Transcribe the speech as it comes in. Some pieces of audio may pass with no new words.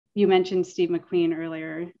you mentioned Steve McQueen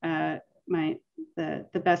earlier.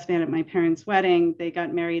 The best man at my parents' wedding, they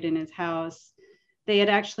got married in his house. They had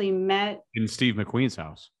actually met in Steve McQueen's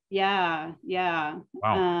house. Yeah.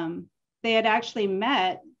 Wow. They had actually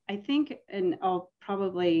met, I think, and I'll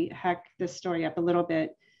probably hack this story up a little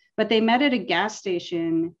bit, but they met at a gas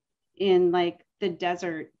station in like the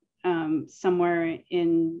desert, somewhere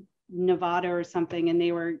in Nevada or something, and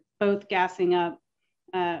they were both gassing up.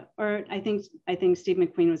 Or I think Steve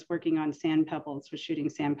McQueen was working on sand pebbles, was shooting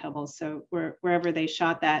sand pebbles. So wherever they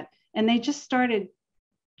shot that, and they just started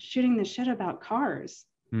shooting the shit about cars.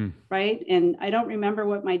 Right. And I don't remember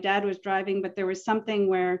what my dad was driving, but there was something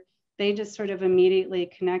where they just sort of immediately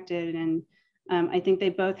connected. And I think they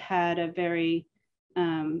both had a very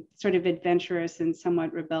sort of adventurous and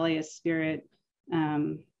somewhat rebellious spirit.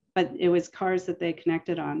 But it was cars that they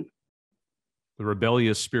connected on. The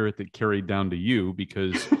rebellious spirit that carried down to you,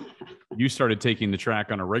 because you started taking the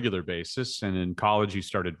track on a regular basis. And in college, you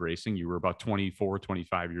started racing. You were about 24,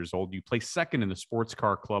 25 years old. You placed second in the Sports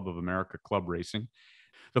Car Club of America Club Racing.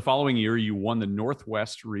 The following year, you won the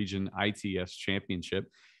Northwest Region ITS Championship,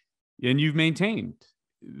 and you've maintained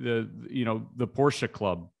the Porsche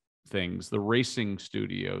Club things, the racing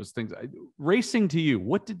studios, things. Racing to you,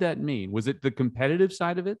 what did that mean? Was it the competitive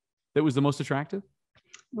side of it that was the most attractive?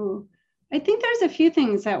 Ooh. I think there's a few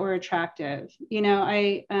things that were attractive.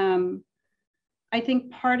 I think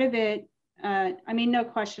part of it, no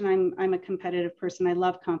question, I'm a competitive person. I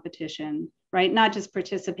love competition, right? Not just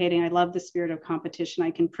participating. I love the spirit of competition.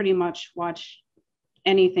 I can pretty much watch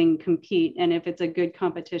anything compete. And if it's a good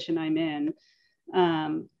competition, I'm in.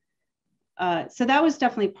 So that was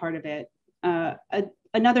definitely part of it.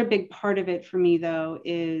 Another big part of it for me, though,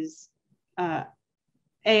 is I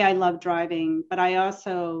love driving, but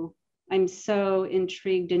I'm so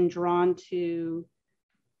intrigued and drawn to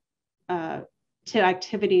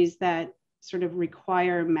activities that sort of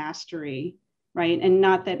require mastery, right? And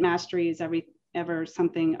not that mastery is ever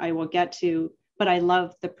something I will get to, but I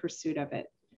love the pursuit of it.